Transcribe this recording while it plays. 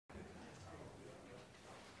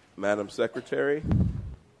Madam Secretary.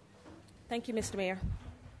 Thank you, Mr. Mayor.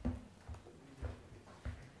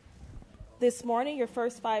 This morning, your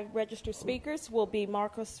first 5 registered speakers will be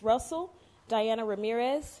Marcus Russell, Diana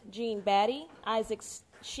Ramirez, Jean Batty, Isaac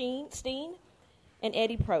Steen, and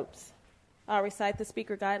Eddie Probst. I'll recite the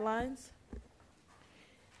speaker guidelines.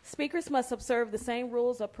 Speakers must observe the same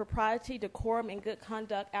rules of propriety, decorum, and good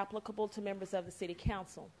conduct applicable to members of the City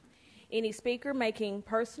Council. Any speaker making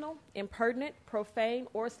personal, impertinent, profane,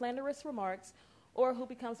 or slanderous remarks, or who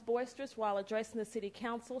becomes boisterous while addressing the City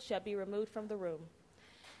Council shall be removed from the room.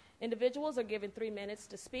 Individuals are given 3 minutes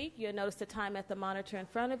to speak. You'll notice the time at the monitor in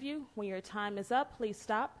front of you. When your time is up, please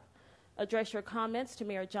stop. Address your comments to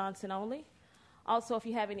Mayor Johnson only. Also, if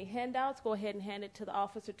you have any handouts, go ahead and hand it to the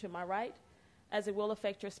officer to my right, as it will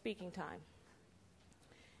affect your speaking time.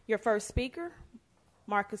 Your first speaker,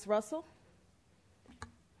 Marcus Russell.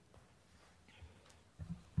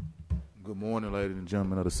 Good morning, ladies and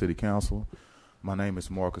gentlemen of the City Council. My name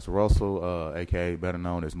is Marcus Russell, a.k.a. better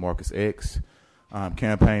known as Marcus X. I'm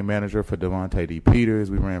campaign manager for Davante D.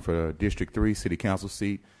 Peters. We ran for the District 3 City Council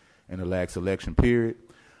seat in the last election period.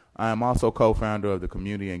 I am also co-founder of the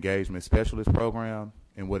Community Engagement Specialist Program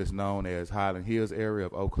in what is known as Highland Hills area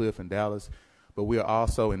of Oak Cliff and Dallas, but we are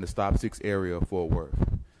also in the Stop 6 area of Fort Worth.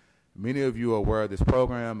 Many of you are aware of this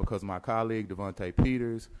program because my colleague Davante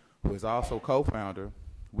Peters, who is also co-founder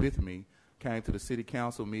with me, came to the City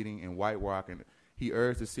Council meeting in White Rock, and he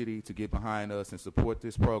urged the city to get behind us and support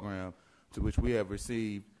this program, to which we have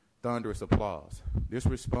received thunderous applause. This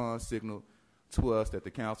response signaled to us that the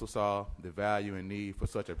council saw the value and need for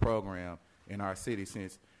such a program in our city,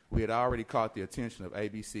 since we had already caught the attention of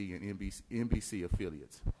ABC and NBC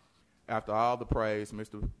affiliates. After all the praise,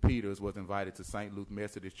 Mr. Peters was invited to St. Luke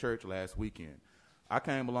Methodist Church last weekend. I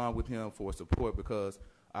came along with him for support because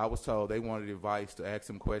I was told they wanted advice to ask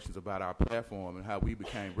him questions about our platform and how we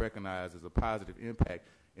became recognized as a positive impact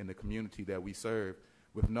in the community that we serve,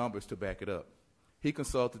 with numbers to back it up. He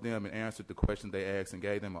consulted them and answered the questions they asked and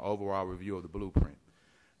gave them an overall review of the blueprint.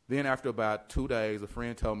 Then after about 2 days, a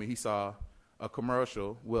friend told me he saw a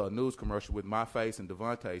commercial, a news commercial with my face and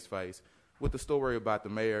Davante's face, with the story about the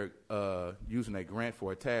mayor using a grant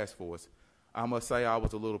for a task force. I must say I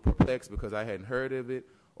was a little perplexed because I hadn't heard of it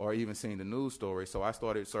or even seen the news story, so I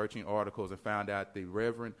started searching articles and found out the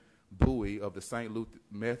Reverend Bowie of the St. Luke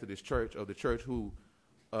Methodist Church, of the church who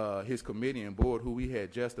his committee and board, who we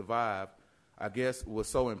had just arrived, I guess was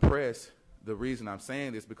so impressed. The reason I'm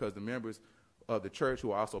saying this because the members of the church,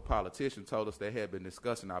 who are also politicians, told us they had been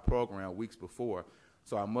discussing our program weeks before.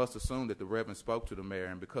 So I must assume that the Reverend spoke to the mayor,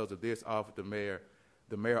 and because of this, offered the mayor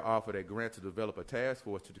offered a grant to develop a task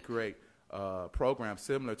force to create a program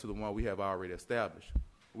similar to the one we have already established.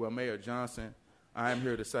 Well, Mayor Johnson, I am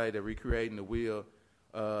here to say that recreating the wheel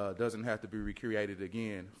doesn't have to be recreated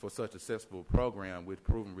again for such a successful program with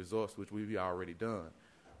proven results, which we've already done.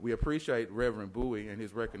 We appreciate Reverend Bowie and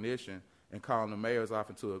his recognition and calling the mayor's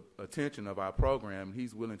office to attention of our program.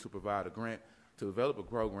 He's willing to provide a grant to develop a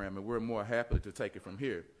program, and we're more happy to take it from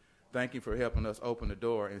here. Thank you for helping us open the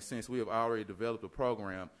door, and since we have already developed a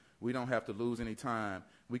program, we don't have to lose any time.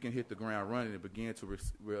 We can hit the ground running and begin to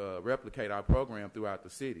replicate our program throughout the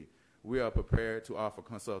city. We are prepared to offer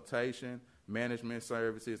consultation, management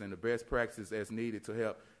services, and the best practices as needed to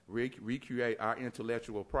help recreate our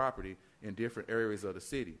intellectual property in different areas of the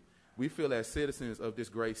city. We feel as citizens of this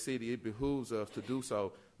great city, it behooves us to do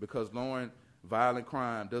so because lowering violent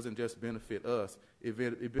crime doesn't just benefit us,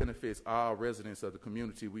 it benefits all residents of the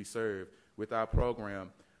community we serve. With our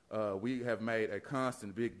program, we have made a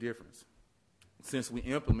constant big difference. Since we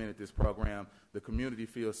implemented this program, the community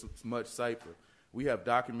feels much safer. We have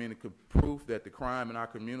documented proof that the crime in our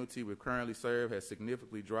community we currently serve has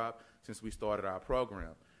significantly dropped since we started our program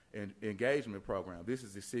and engagement program. This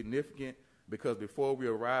is significant because before we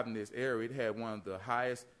arrived in this area, it had one of the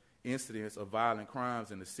highest incidents of violent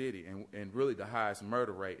crimes in the city and really the highest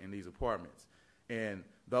murder rate in these apartments. And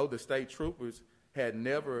though the state troopers had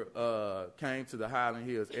never came to the Highland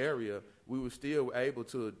Hills area, we were still able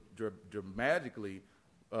to dramatically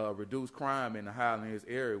reduce crime in the Highland Hills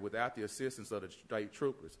area without the assistance of the state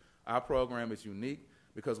troopers. Our program is unique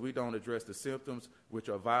because we don't address the symptoms, which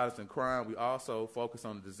are violence and crime. We also focus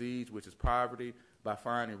on the disease, which is poverty, by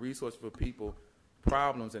finding resources for people,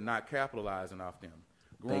 problems, and not capitalizing off them.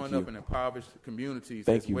 Growing up in impoverished communities.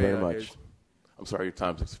 Thank you very much. I'm sorry your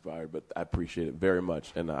time's expired, but I appreciate it very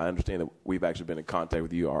much. And I understand that we've actually been in contact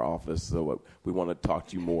with you, our office, so we want to talk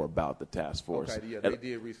to you more about the task force. Okay, yeah, they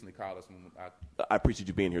did recently call us. I appreciate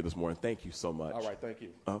you being here this morning. Thank you so much. All right, thank you.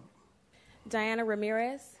 Diana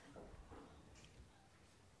Ramirez.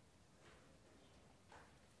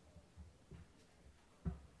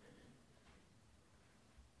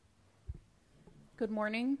 Good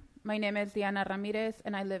morning. My name is Diana Ramirez,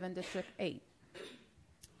 and I live in District 8.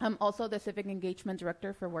 I'm also the Civic Engagement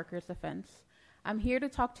Director for Workers' Defense. I'm here to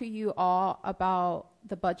talk to you all about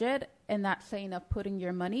the budget and that saying of putting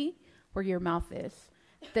your money where your mouth is.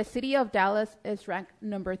 The city of Dallas is ranked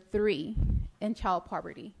number 3 in child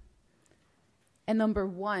poverty and number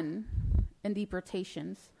 1 in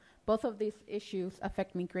deportations. Both of these issues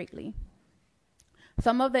affect me greatly.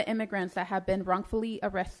 Some of the immigrants that have been wrongfully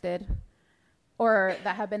arrested or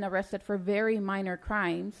that have been arrested for very minor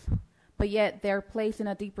crimes, but yet they're placed in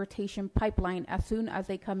a deportation pipeline as soon as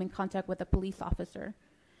they come in contact with a police officer,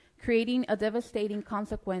 creating a devastating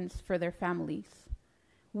consequence for their families.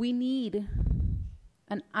 We need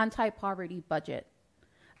an anti-poverty budget,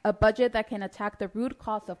 a budget that can attack the root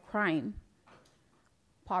cause of crime,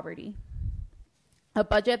 poverty, a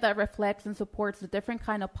budget that reflects and supports the different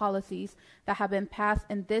kind of policies that have been passed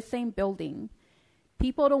in this same building.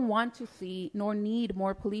 People don't want to see nor need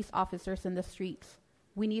more police officers in the streets.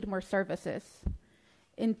 We need more services.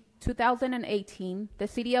 In 2018, the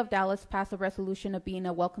city of Dallas passed a resolution of being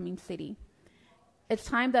a welcoming city. It's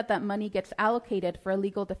time that that money gets allocated for a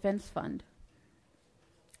legal defense fund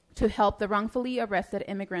to help the wrongfully arrested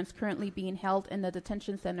immigrants currently being held in the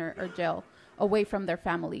detention center or jail away from their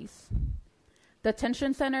families.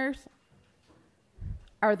 Detention centers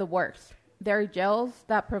are the worst. They're jails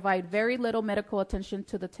that provide very little medical attention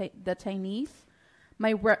to the detainees.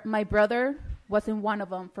 My brother was in one of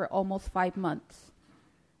them for almost 5 months.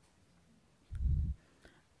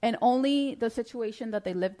 And only the situation that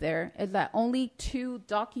they lived there is that only 2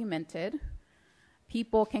 documented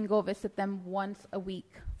people can go visit them once a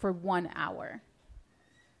week for 1 hour.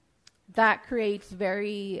 That creates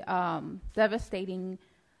very devastating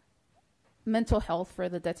mental health for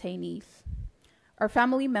the detainees. Our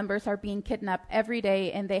family members are being kidnapped every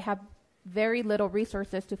day, and they have very little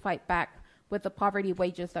resources to fight back with the poverty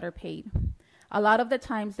wages that are paid. A lot of the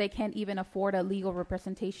times they can't even afford a legal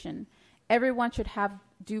representation. Everyone should have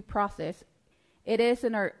due process. It is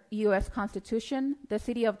in our U.S. Constitution. The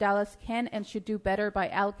city of Dallas can and should do better by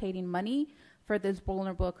allocating money for this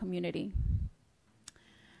vulnerable community.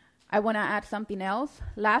 I want to add something else.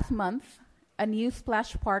 Last month, a new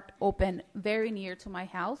splash park opened very near to my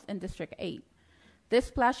house in District 8. This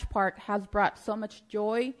splash park has brought so much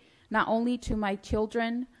joy, not only to my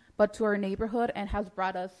children, but to our neighborhood, and has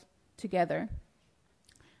brought us together.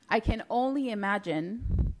 I can only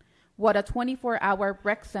imagine what a 24-hour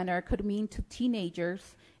rec center could mean to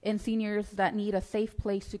teenagers and seniors that need a safe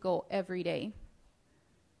place to go every day.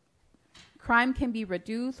 Crime can be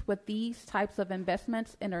reduced with these types of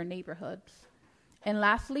investments in our neighborhoods. And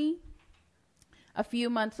lastly, a few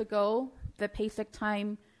months ago, the basic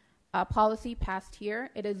time policy passed here.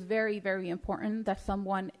 It is very, very important that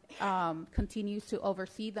someone continues to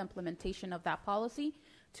oversee the implementation of that policy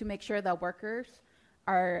to make sure that workers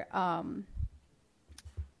are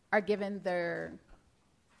given the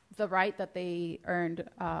right that they earned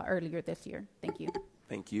earlier this year. Thank you.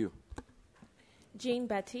 Thank you. Jean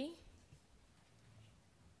Batty.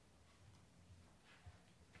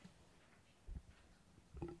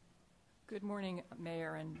 Good morning,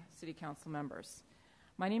 Mayor and City Council members.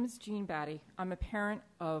 My name is Jean Batty. I'm a parent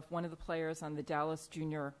of one of the players on the Dallas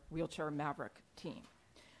Junior Wheelchair Maverick team.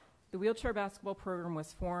 The wheelchair basketball program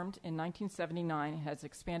was formed in 1979 and has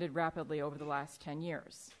expanded rapidly over the last 10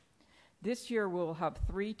 years. This year we'll have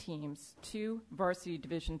 3 teams, 2 varsity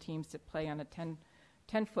division teams that play on a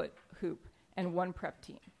 10-foot hoop, and 1 prep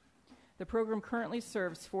team. The program currently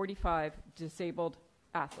serves 45 disabled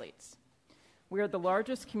athletes. We are the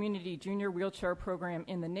largest community junior wheelchair program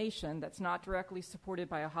in the nation that's not directly supported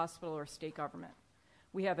by a hospital or state government.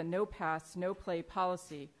 We have a no-pass, no-play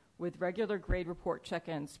policy with regular grade report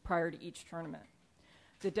check-ins prior to each tournament.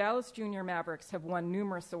 The Dallas Junior Mavericks have won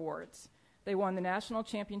numerous awards. They won the national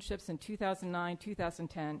championships in 2009,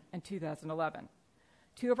 2010, and 2011.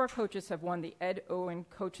 2 of our coaches have won the Ed Owen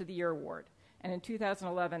Coach of the Year Award. And in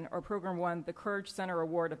 2011, our program won the Courage Center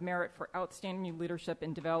Award of Merit for Outstanding Leadership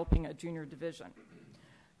in Developing a Junior Division.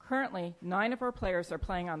 Currently, 9 of our players are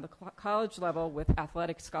playing on the college level with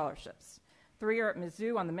athletic scholarships. 3 are at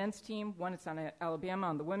Mizzou on the men's team, 1 is on Alabama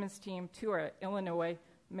on the women's team, 2 are at Illinois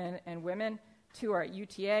men and women, 2 are at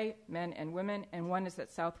UTA men and women, and 1 is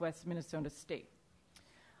at Southwest Minnesota State.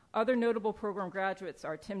 Other notable program graduates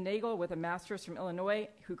are Tim Nagel with a master's from Illinois,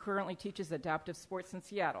 who currently teaches adaptive sports in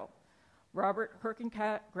Seattle. Robert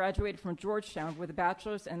Herkenkat graduated from Georgetown with a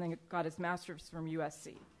bachelor's and then got his master's from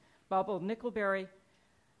USC. Bobble Nickelberry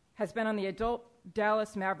has been on the adult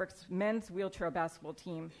Dallas Mavericks men's wheelchair basketball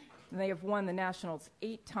team, and they have won the Nationals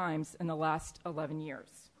 8 times in the last 11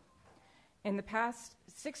 years. In the past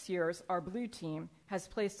 6 years, our blue team has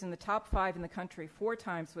placed in the top 5 in the country 4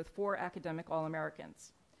 times with 4 academic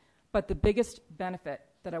All-Americans. But the biggest benefit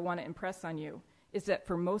that I want to impress on you is that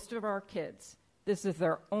for most of our kids, this is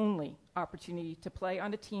their only opportunity to play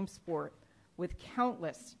on a team sport with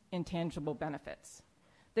countless intangible benefits.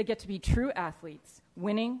 They get to be true athletes,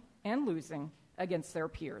 winning and losing against their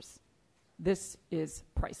peers. This is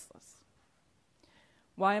priceless.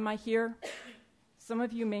 Why am I here? Some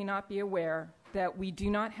of you may not be aware that we do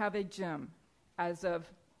not have a gym as of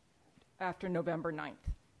after November 9th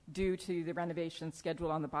due to the renovation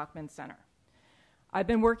scheduled on the Bachman Center. I've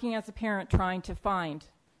been working as a parent trying to find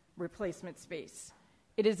replacement space.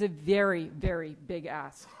 It is a very, very big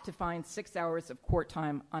ask to find 6 hours of court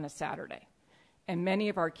time on a Saturday, and many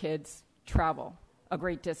of our kids travel a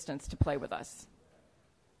great distance to play with us.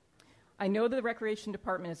 I know the Recreation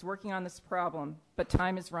Department is working on this problem, but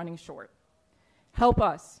time is running short. Help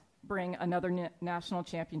us bring another national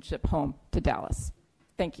championship home to Dallas.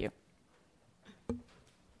 Thank you.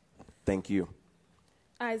 Thank you.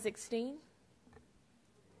 Isaac Steen.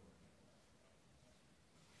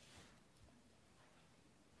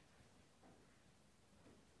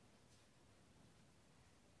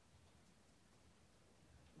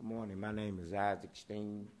 Good morning. My name is Isaac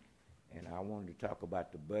Steen, and I wanted to talk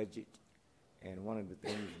about the budget. And one of the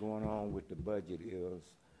things going on with the budget is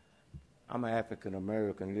I'm an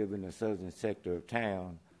African-American living in the southern sector of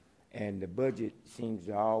town, and the budget seems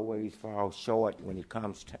to always fall short when it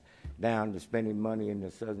comes down to spending money in the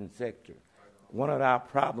southern sector. One of our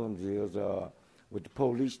problems is with the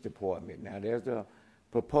police department. Now, there's a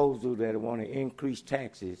proposal that want to increase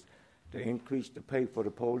taxes to increase the pay for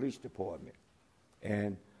the police department,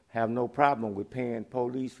 and have no problem with paying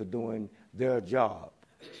police for doing their job.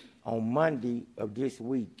 On Monday of this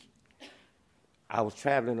week, I was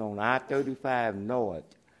traveling on I-35 North,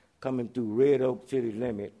 coming through Red Oak city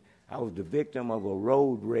limit. I was the victim of a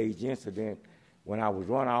road rage incident when I was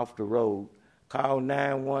run off the road, called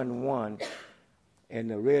 911,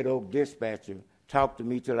 and the Red Oak dispatcher talked to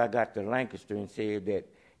me till I got to Lancaster and said that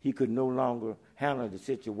he could no longer handle the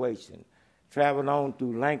situation. Traveled on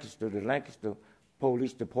through Lancaster, the Lancaster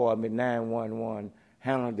Police Department 911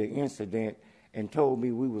 handled the incident and told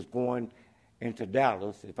me we was going into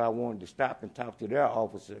Dallas. If I wanted to stop and talk to their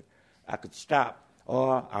officer, I could stop.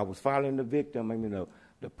 Or I was following the victim,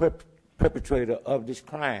 the perpetrator of this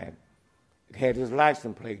crime, had his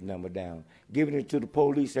license plate number down, giving it to the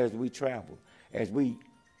police as we traveled. As we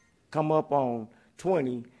come up on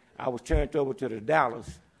 20, I was turned over to the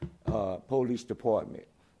Dallas Police Department.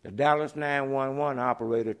 The Dallas 911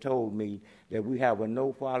 operator told me that we have a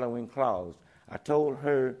no following clause. I told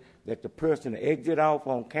her that the person exit off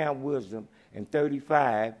on Camp Wisdom and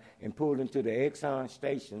 35 and pulled into the Exxon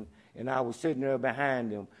station, and I was sitting there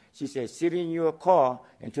behind them. She said, sit in your car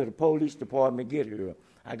until the police department get here.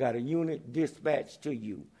 I got a unit dispatched to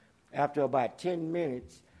you. After about 10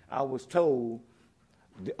 minutes, I was told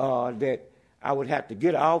that I would have to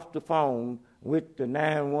get off the phone with the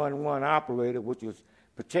 911 operator, which was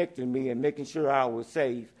protecting me and making sure I was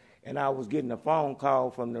safe, and I was getting a phone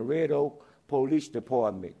call from the Red Oak Police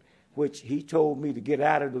Department, which he told me to get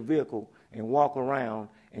out of the vehicle and walk around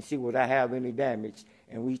and see would I have any damage,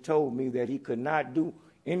 and he told me that he could not do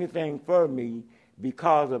anything for me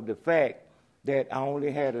because of the fact that I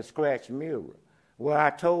only had a scratched mirror. Well,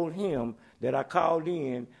 I told him that I called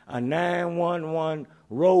in a 911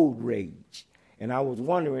 road rage, and I was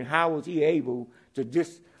wondering how was he able to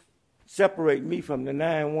just separate me from the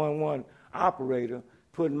 911 operator,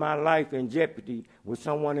 putting my life in jeopardy with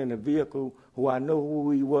someone in a vehicle who I know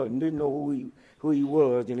who he was and didn't know who he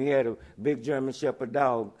was, and he had a big German Shepherd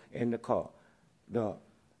dog in the car.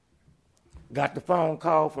 Got the phone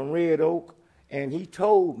call from Red Oak, and he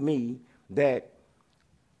told me that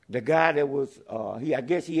the guy that was, I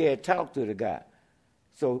guess he had talked to the guy.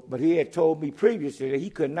 But he had told me previously that he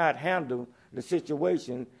could not handle the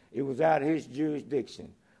situation. It was out of his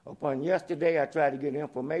jurisdiction. Upon yesterday, I tried to get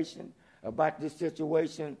information about this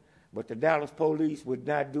situation, but the Dallas police would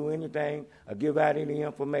not do anything or give out any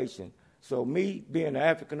information. So me, being an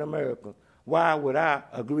African-American, why would I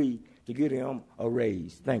agree to get him a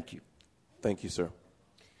raise? Thank you. Thank you, sir.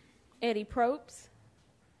 Eddie Probst.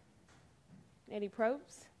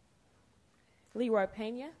 Leroy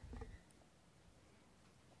Pena.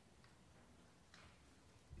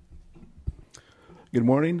 Good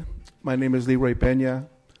morning. My name is Leroy Pena.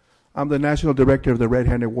 I'm the National Director of the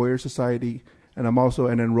Red-Handed Warrior Society, and I'm also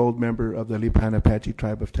an enrolled member of the Lipan Apache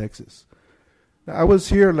Tribe of Texas. Now, I was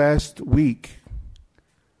here last week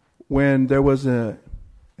when there was an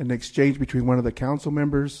exchange between one of the council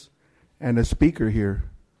members and a speaker here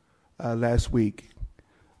last week.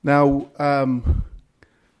 Now,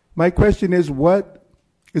 my question is, what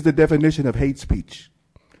is the definition of hate speech?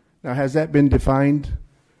 Now, has that been defined?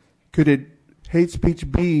 Could hate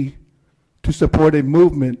speech be to support a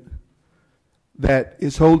movement that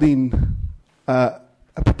is holding a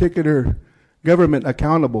particular government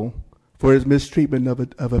accountable for its mistreatment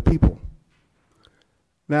of a people?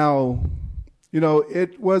 Now,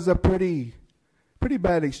 it was a pretty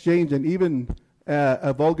bad exchange, and even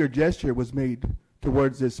a vulgar gesture was made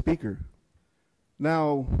towards this speaker.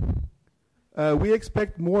 Now, we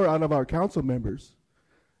expect more out of our council members.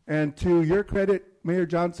 And to your credit, Mayor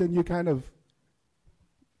Johnson, you kind of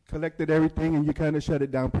collected everything and you kind of shut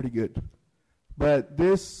it down pretty good. But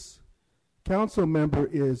this council member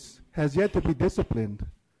has yet to be disciplined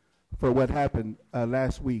for what happened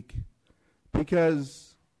last week.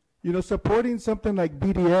 Because, supporting something like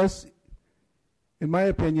BDS, in my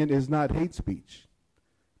opinion, is not hate speech.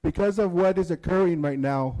 Because of what is occurring right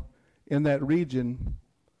now in that region,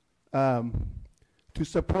 to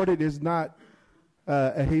support it is not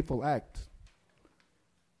a hateful act.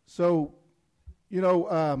 So,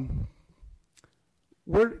 the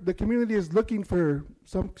community is looking for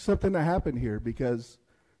something to happen here, because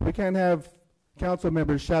we can't have council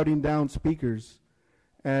members shouting down speakers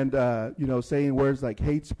and saying words like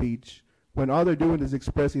hate speech when all they're doing is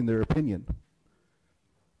expressing their opinion.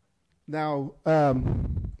 Now,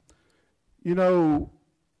 I'm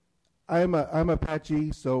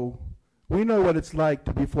Apache, so we know what it's like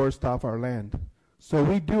to be forced off our land. So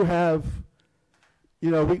we do have,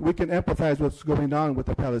 we can empathize what's going on with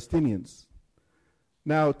the Palestinians.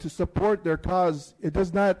 Now, to support their cause, it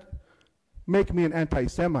does not make me an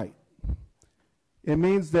anti-Semite. It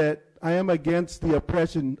means that I am against the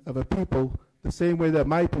oppression of a people the same way that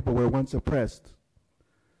my people were once oppressed.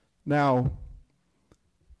 Now,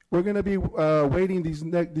 we're going to be waiting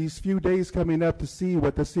these few days coming up to see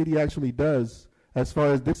what the city actually does as far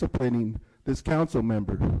as disciplining this council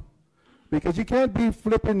member. Because you can't be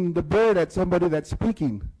flipping the bird at somebody that's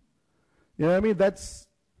speaking. You know what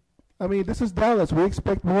I mean? This is Dallas. We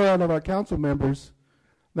expect more out of our council members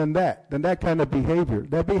than that kind of behavior.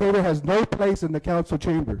 That behavior has no place in the council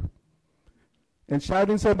chamber. And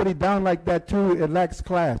shouting somebody down like that, too, it lacks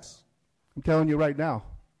class. I'm telling you right now.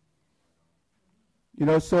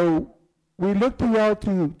 So we look to y'all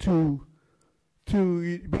to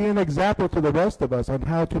be an example to the rest of us on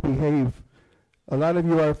how to behave. A lot of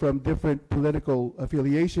you are from different political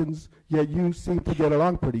affiliations, yet you seem to get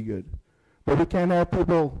along pretty good. But we can't have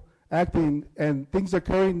people acting and things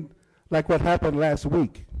occurring like what happened last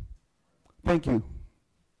week. Thank you.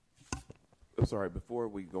 I'm sorry, before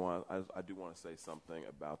we go on, I do want to say something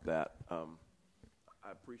about that. I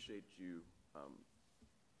appreciate you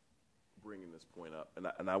bringing this point up,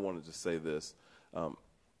 and I wanted to say this.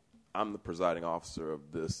 I'm the presiding officer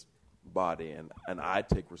of this body, and I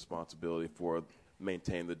take responsibility for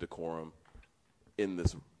maintaining the decorum in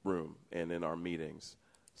this room and in our meetings.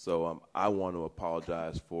 So I want to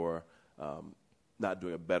apologize for not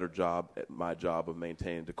doing a better job at my job of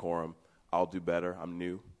maintaining decorum. I'll do better. I'm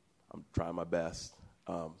new. I'm trying my best.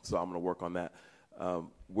 So I'm going to work on that.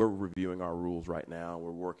 We're reviewing our rules right now.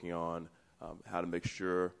 We're working on how to make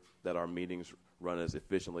sure that our meetings run as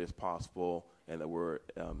efficiently as possible and that we're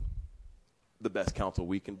the best council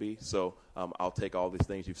we can be. So I'll take all these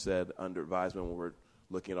things you've said under advisement when we're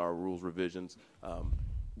looking at our rules revisions.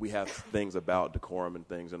 We have things about decorum and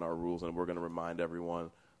things in our rules, and we're going to remind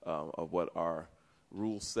everyone of what our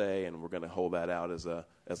rules say, and we're going to hold that out as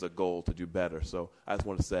a goal to do better. So I just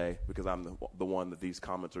want to say, because I'm the one that these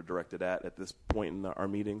comments are directed at this point in our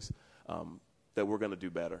meetings, that we're going to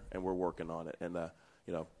do better, and we're working on it. And I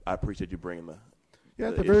appreciate you bringing the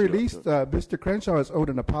at the very least, Mr. Crenshaw is owed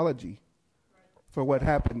an apology for what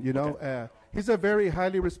happened. Okay. He's a very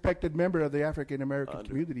highly respected member of the African American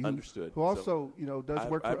community. Understood. Who also, does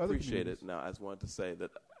work for other communities. I appreciate it. Now, I just wanted to say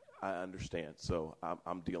that I understand. So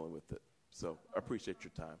I'm dealing with it. So I appreciate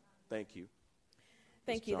your time. Thank you.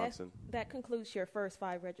 Thank you. Johnson. That concludes your first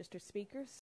 5 registered speakers.